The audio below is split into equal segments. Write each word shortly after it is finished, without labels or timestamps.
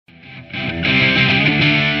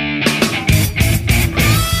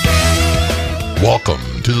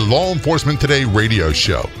Law Enforcement Today radio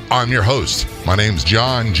show. I'm your host. My name's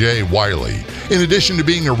John J. Wiley. In addition to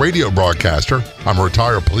being a radio broadcaster, I'm a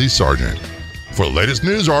retired police sergeant. For the latest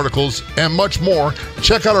news articles and much more,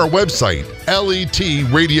 check out our website,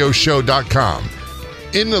 letradioshow.com.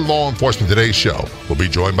 In the Law Enforcement Today show, we'll be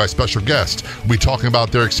joined by special guests. We'll be talking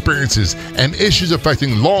about their experiences and issues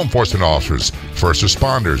affecting law enforcement officers, first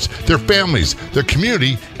responders, their families, their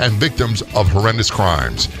community, and victims of horrendous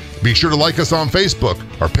crimes. Be sure to like us on Facebook.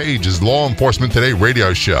 Our page is Law Enforcement Today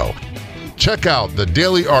Radio Show. Check out the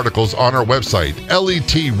daily articles on our website,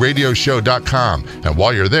 letradioshow.com. And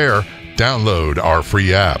while you're there, download our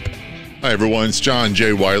free app. Hi, everyone. It's John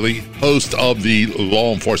J. Wiley, host of the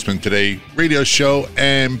Law Enforcement Today radio show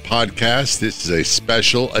and podcast. This is a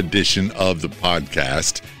special edition of the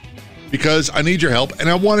podcast because I need your help,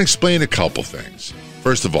 and I want to explain a couple things.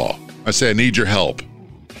 First of all, I say I need your help.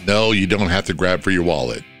 No, you don't have to grab for your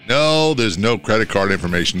wallet. No, there's no credit card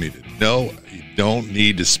information needed. No, you don't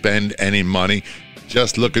need to spend any money.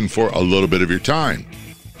 Just looking for a little bit of your time.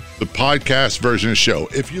 The podcast version of the show,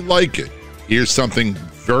 if you like it, here's something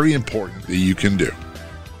very important that you can do.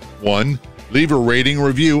 1, leave a rating and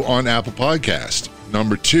review on Apple Podcast.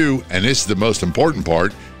 Number 2, and this is the most important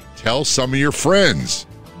part, tell some of your friends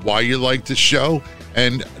why you like the show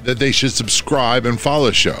and that they should subscribe and follow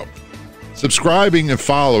the show. Subscribing and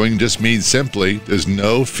following just means simply there's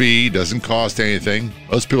no fee, doesn't cost anything.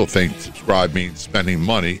 Most people think subscribe means spending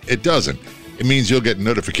money. It doesn't. It means you'll get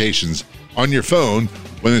notifications on your phone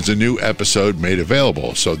when there's a new episode made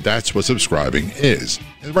available. So that's what subscribing is.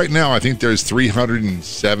 And right now, I think there's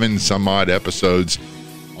 307 some odd episodes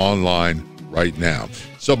online right now.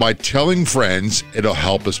 So by telling friends, it'll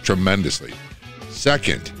help us tremendously.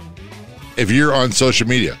 Second, if you're on social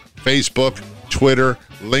media, Facebook, Twitter,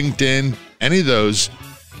 LinkedIn, any of those,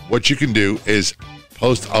 what you can do is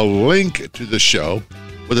post a link to the show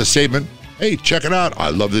with a statement, hey, check it out. I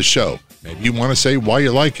love this show. Maybe you want to say why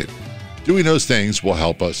you like it. Doing those things will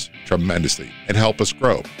help us tremendously and help us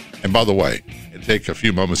grow. And by the way, it'll take a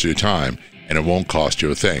few moments of your time and it won't cost you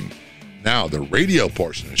a thing. Now, the radio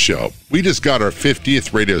portion of the show, we just got our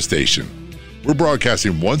 50th radio station. We're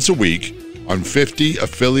broadcasting once a week on 50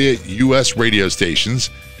 affiliate U.S. radio stations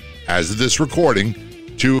as of this recording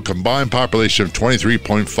to a combined population of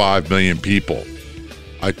 23.5 million people.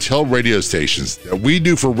 I tell radio stations that we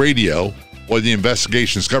do for radio what the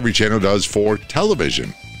Investigation Discovery Channel does for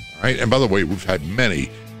television. All right? And by the way, we've had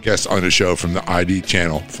many guests on the show from the ID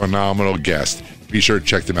channel, phenomenal guests. Be sure to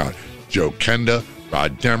check them out. Joe Kenda,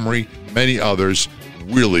 Rod Demery, many others,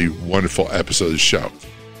 really wonderful episodes of the show.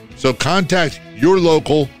 So contact your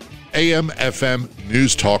local AM/FM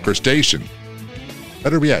news talker station.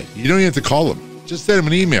 Better yet, you don't even have to call them. Just send them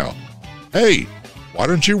an email. Hey, why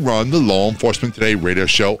don't you run the Law Enforcement Today radio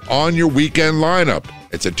show on your weekend lineup?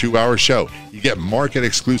 It's a 2-hour show. You get market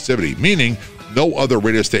exclusivity, meaning no other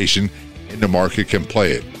radio station in the market can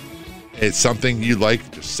play it. It's something you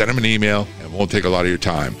like, just send them an email and it won't take a lot of your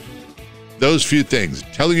time. Those few things,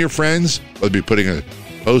 telling your friends, whether it be putting a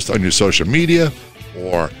post on your social media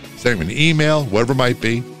or sending them an email, whatever it might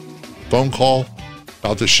be, phone call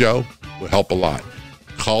about the show will help a lot.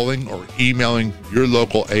 Calling or emailing your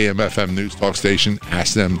local AM/FM news talk station,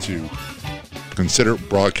 ask them to consider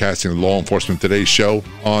broadcasting the Law Enforcement Today show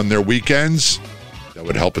on their weekends. That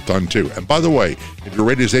would help a ton too. And by the way, if your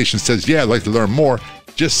radio station says, yeah, I'd like to learn more,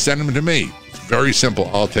 just send them to me. It's very simple.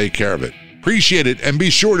 I'll take care of it. Appreciate it. And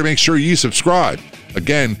be sure to make sure you subscribe.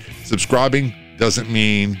 Again, subscribing doesn't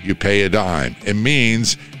mean you pay a dime. It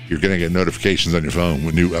means you're going to get notifications on your phone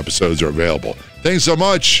when new episodes are available. Thanks so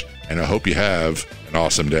much, and I hope you have an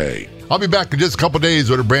awesome day. I'll be back in just a couple days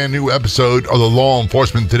with a brand new episode of the Law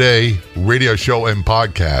Enforcement Today radio show and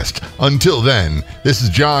podcast. Until then, this is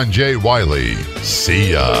John J. Wiley.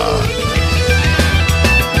 See ya.